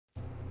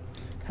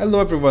Hello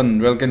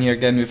everyone, Railgan here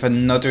again with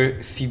another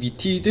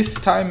CVT. This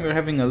time we're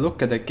having a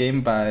look at a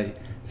game by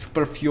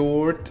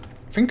SuperFjord.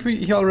 I think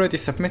he already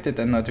submitted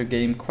another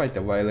game quite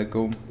a while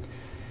ago.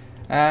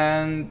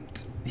 And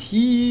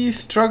he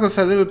struggles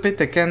a little bit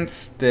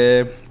against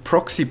the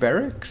proxy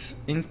barracks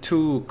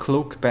into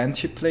cloak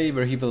banshee play,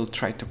 where he will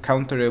try to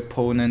counter the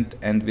opponent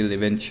and will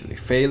eventually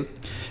fail.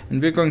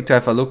 And we're going to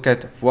have a look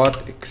at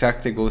what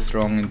exactly goes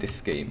wrong in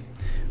this game.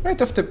 Right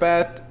off the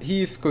bat,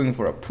 he's going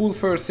for a pull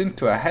first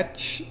into a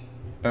hatch.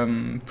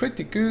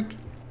 Pretty good.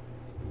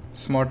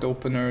 Smart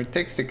opener.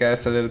 Takes the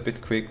gas a little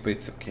bit quick, but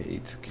it's okay,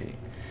 it's okay.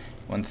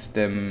 Wants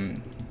them.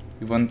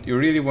 You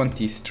really want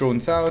these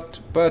drones out,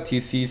 but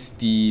he sees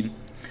the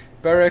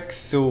barracks,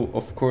 so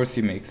of course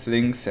he makes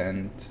links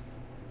and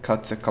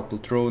cuts a couple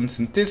drones,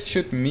 and this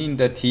should mean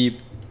that he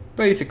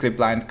basically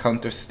blind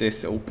counters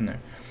this opener.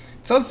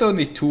 It's also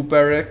only 2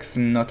 barracks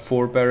and not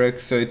 4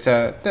 barracks, so it's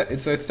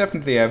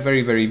definitely a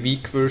very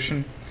weak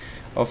version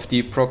of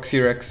the proxy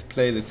Rex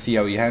play. Let's see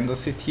how he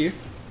handles it here.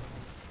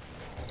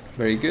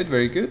 Very good,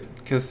 very good.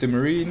 Kills the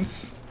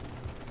marines.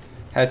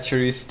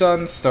 Hatchery is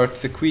done,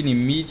 starts the queen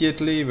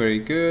immediately, very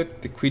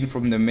good. The queen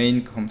from the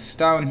main comes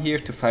down here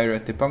to fire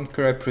at the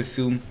bunker, I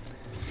presume.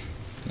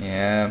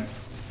 Yeah.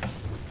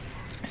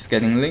 He's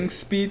getting link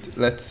speed,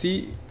 let's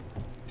see.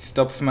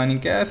 Stops mining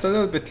gas, a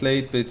little bit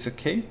late, but it's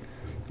okay.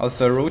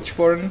 Also a roach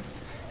warren.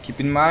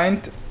 Keep in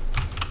mind,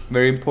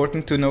 very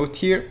important to note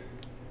here,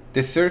 the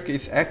Zerg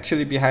is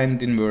actually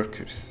behind in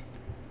workers.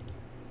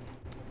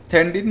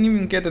 Terran didn't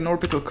even get an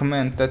orbital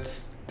command,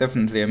 that's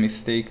definitely a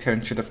mistake.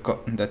 Terran should have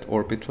gotten that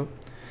orbital.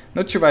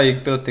 Not sure why he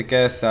built the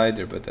gas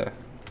either, but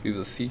we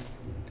will see. I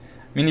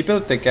mean, he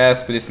built the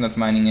gas, but he's not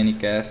mining any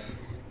gas.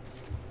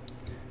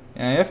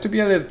 Yeah, you have to be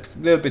a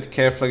little bit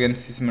careful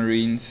against these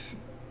marines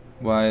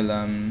while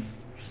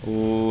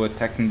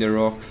attacking the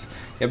rocks.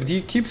 Yeah, but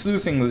he keeps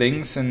losing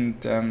links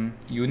and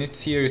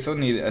units here. He's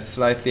only a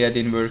slightly ahead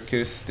in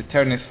workers. The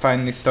Terran is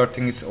finally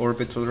starting his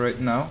orbital right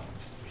now.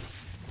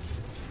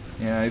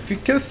 Yeah, if he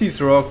kills these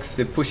rocks,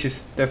 the push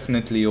is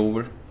definitely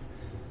over.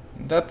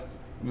 That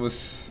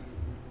was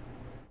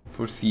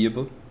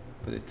foreseeable,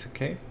 but it's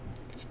okay.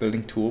 It's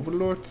building 2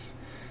 overlords.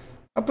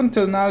 Up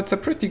until now, it's a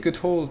pretty good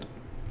hold.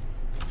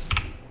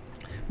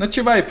 Not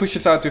sure why he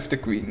pushes out with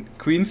the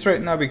queens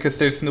right now, because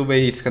there's no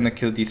way he's gonna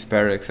kill these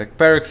barracks. Like,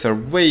 barracks are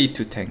way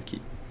too tanky.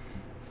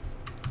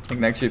 I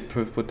can actually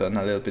put on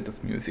a little bit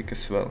of music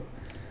as well.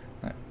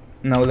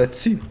 Now let's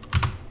see.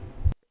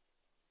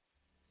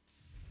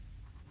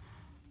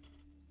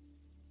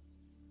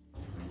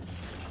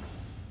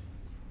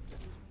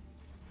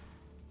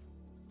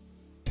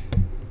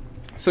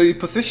 So he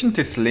positioned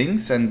his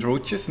links and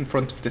roaches in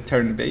front of the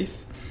Terran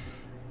base.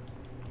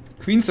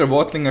 Queens are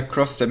waddling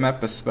across the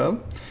map as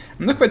well.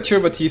 I'm not quite sure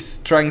what he's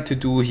trying to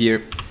do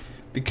here,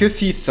 because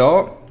he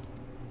saw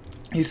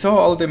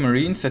all the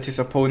marines that his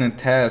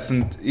opponent has,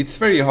 and it's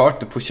very hard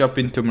to push up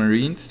into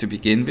marines to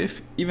begin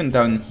with. Even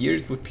down here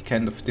it would be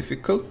kind of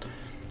difficult,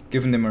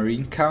 given the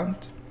marine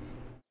count.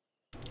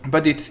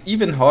 But it's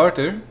even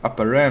harder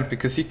up a ramp,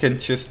 because he can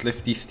just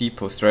lift these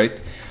depots,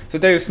 right? So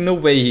there's no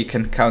way he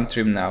can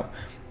counter him now.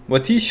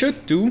 What he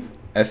should do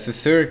as a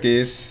Zerg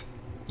is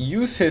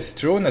use his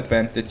drone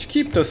advantage,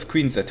 keep those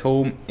queens at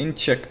home,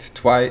 inject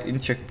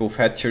both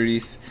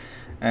hatcheries,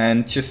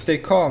 and just stay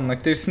calm.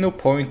 Like, there's no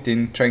point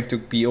in trying to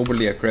be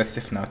overly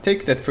aggressive now.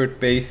 Take that 3rd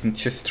base and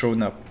just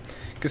drone up.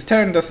 Because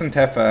Terran doesn't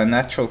have a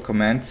natural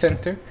command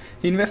center.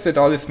 He invested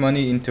all his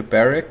money into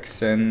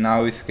barracks and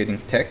now he's getting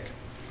tech.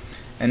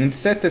 And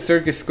instead the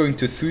Zerg is going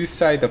to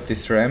suicide up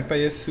this ramp,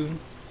 I assume.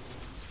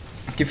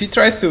 If he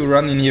tries to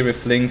run in here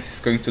with links,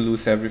 he's going to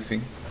lose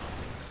everything.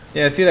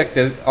 Yeah, see, like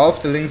all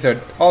the links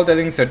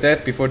are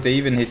dead before they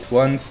even hit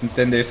once, and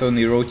then there's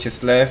only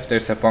roaches left.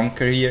 There's a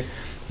bunker here.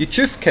 You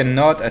just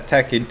cannot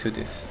attack into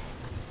this.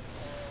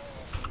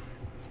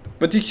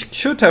 What he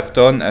should have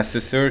done as the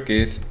Zerg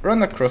is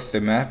run across the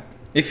map.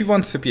 If he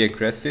wants to be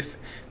aggressive,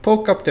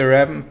 poke up the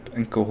ramp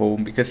and go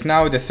home, because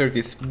now the Zerg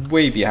is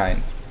way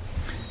behind.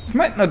 It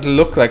might not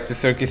look like the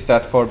Zerg is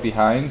that far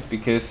behind,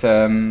 because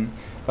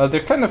well,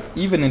 they're kind of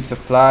even in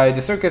supply. The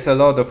Zerg has a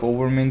lot of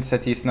overmints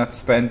that he's not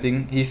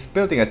spending. He's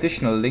building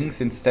additional links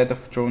instead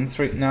of drones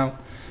right now.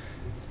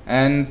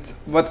 And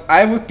what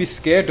I would be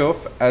scared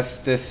of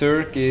as the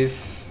Zerg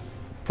is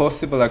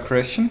possible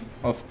aggression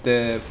on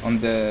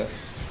the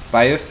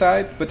bio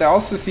side. But I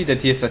also see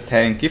that he has a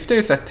tank. If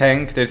there's a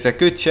tank, there's a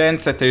good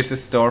chance that there's a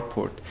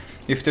starport.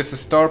 If there's a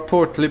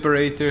starport,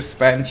 Liberators,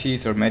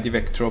 Banshees or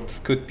Medivac drops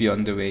could be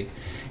on the way.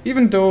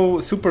 Even though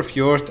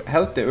SuperFjord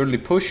held the early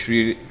push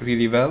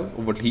really well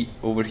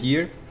over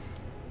here,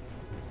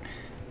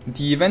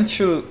 the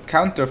eventual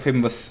counter of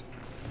him was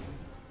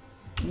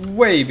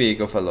way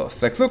big of a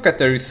loss. Like, look at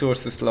the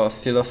resources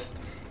lost. He lost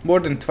more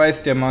than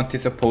twice the amount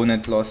his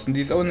opponent lost, and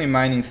he's only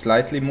mining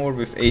slightly more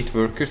with 8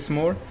 workers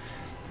more,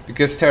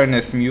 because Terran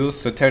has mules,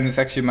 so Terran is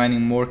actually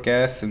mining more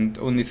gas and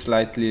only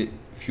slightly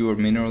fewer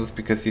minerals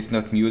because he's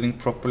not muling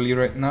properly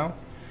right now.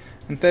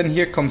 And then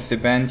here comes the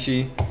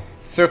Banshee.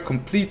 Zerg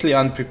completely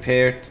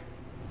unprepared.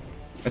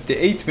 at the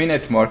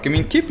 8-minute mark. I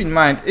mean, keep in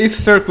mind, if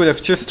Zerg would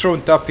have just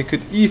thrown up, he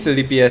could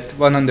easily be at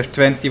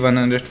 120,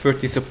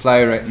 130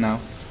 supply right now.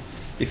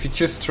 If he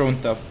just thrown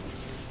up.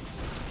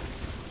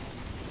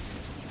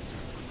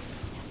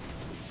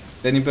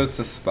 Then he builds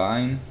a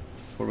spine,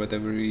 for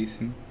whatever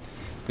reason.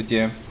 But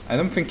yeah, I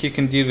don't think he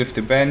can deal with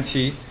the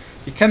Banshee.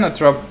 You cannot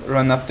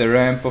run up the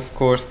ramp, of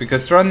course,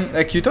 because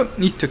you don't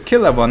need to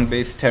kill a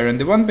 1-base Terran.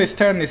 The 1-base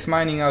Terran is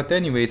mining out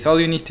anyways. All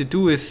you need to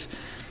do is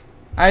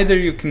either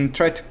you can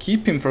try to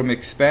keep him from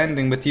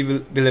expanding, but he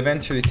will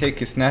eventually take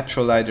his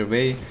natural either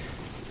way.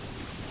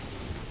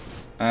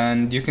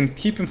 And you can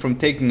keep him from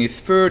taking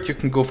his Fjord, you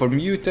can go for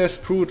Mutas,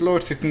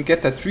 Broodlords, you can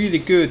get that really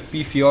good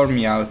beefy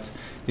army out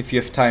if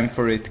you have time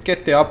for it.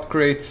 Get the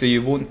upgrades so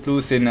you won't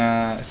lose in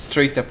a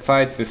straight up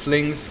fight with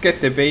Lings. Get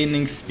the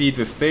Baning speed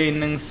with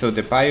Banings so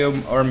the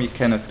Biome army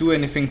cannot do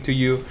anything to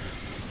you.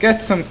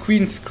 Get some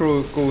Queen's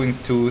Crow going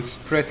to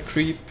spread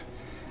creep.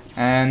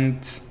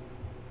 And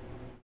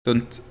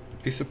don't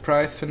be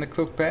surprised when the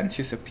Cloak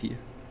Banshees appear.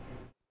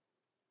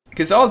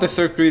 Because all the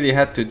Zerg really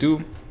had to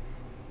do.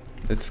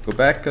 Let's go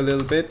back a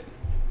little bit.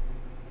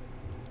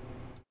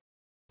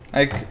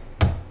 And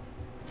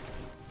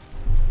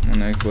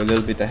I go a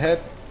little bit ahead.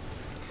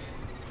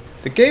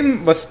 The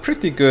game was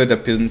pretty good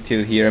up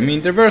until here. I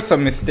mean, there were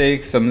some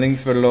mistakes, some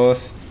links were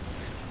lost,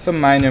 some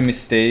minor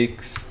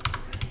mistakes.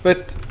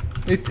 But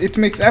it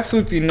makes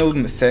absolutely no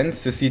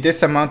sense to see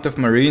this amount of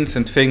Marines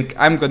and think,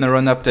 I'm gonna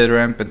run up the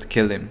ramp and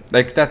kill him.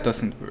 Like, that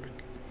doesn't work.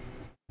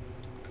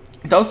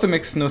 It also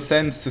makes no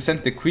sense to send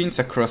the Queens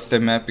across the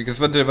map, because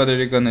what are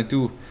they gonna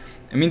do?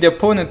 I mean, the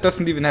opponent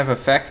doesn't even have a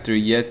factory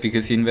yet,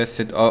 because he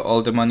invested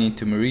all the money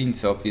into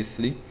Marines,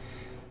 obviously.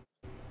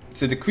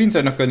 So the Queens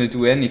are not gonna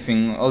do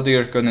anything, all they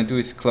are gonna do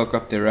is clog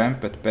up the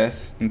ramp at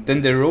best. And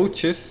then the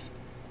Roaches,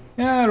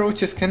 yeah,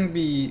 Roaches can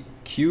be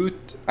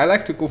cute. I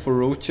like to go for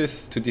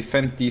Roaches to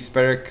defend these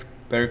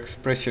barracks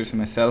pressures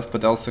myself,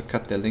 but also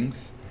cut the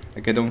links.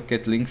 Like, I don't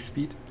get link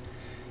speed.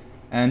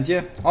 And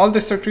yeah, all the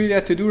Zerg really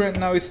had to do right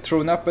now is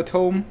thrown up at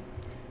home,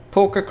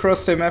 poke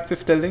across the map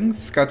with the links,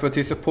 scout what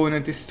his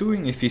opponent is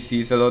doing. If he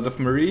sees a lot of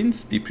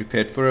Marines, be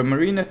prepared for a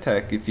Marine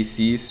attack. If he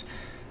sees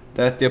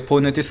that the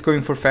opponent is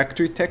going for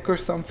factory tech or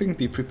something,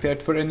 be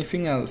prepared for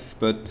anything else.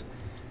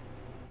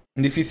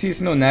 And if he sees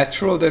no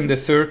natural, then the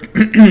Zerg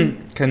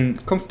can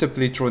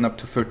comfortably drone up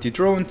to 30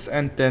 drones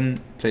and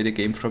then play the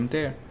game from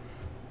there.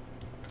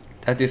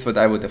 That is what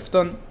I would have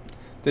done.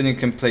 Then you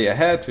can play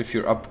ahead with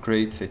your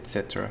upgrades,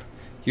 etc.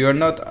 You are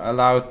not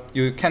allowed,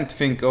 you can't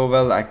think, oh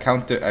well,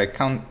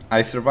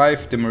 I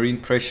survived the Marine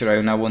pressure,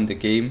 I now won the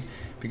game,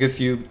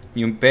 because you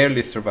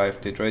barely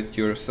survived it, right?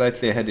 You're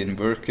slightly ahead in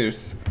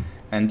workers,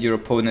 and your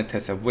opponent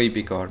has a way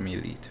big army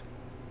lead.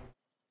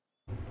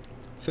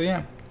 So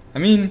yeah, I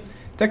mean,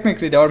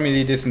 technically the army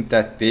lead isn't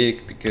that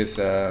big, because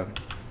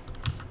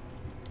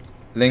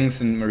Lings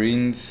and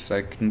Marines,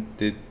 like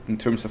in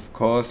terms of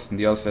cost,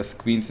 and he also has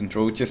Queens and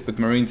Roaches, but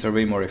Marines are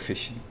way more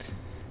efficient,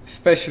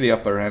 especially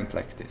up a ramp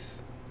like this.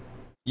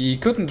 He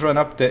couldn't run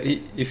up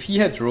if he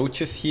had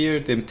Roaches here,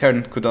 the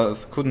Terran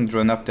couldn't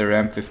run up the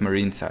ramp with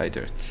Marines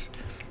either. It's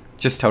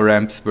just how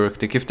ramps work,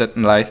 they give that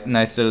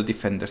nice little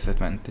defender's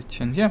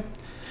advantage. And yeah,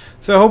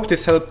 so I hope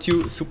this helped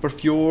you,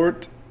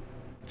 SuperFjord.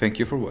 Thank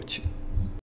you for watching.